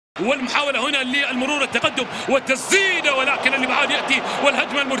والمحاولة هنا للمرور التقدم والتسديدة، ولكن اللي بعد يأتي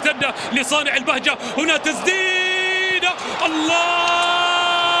والهجمة المرتدة لصانع البهجة. هنا تسديدة، الله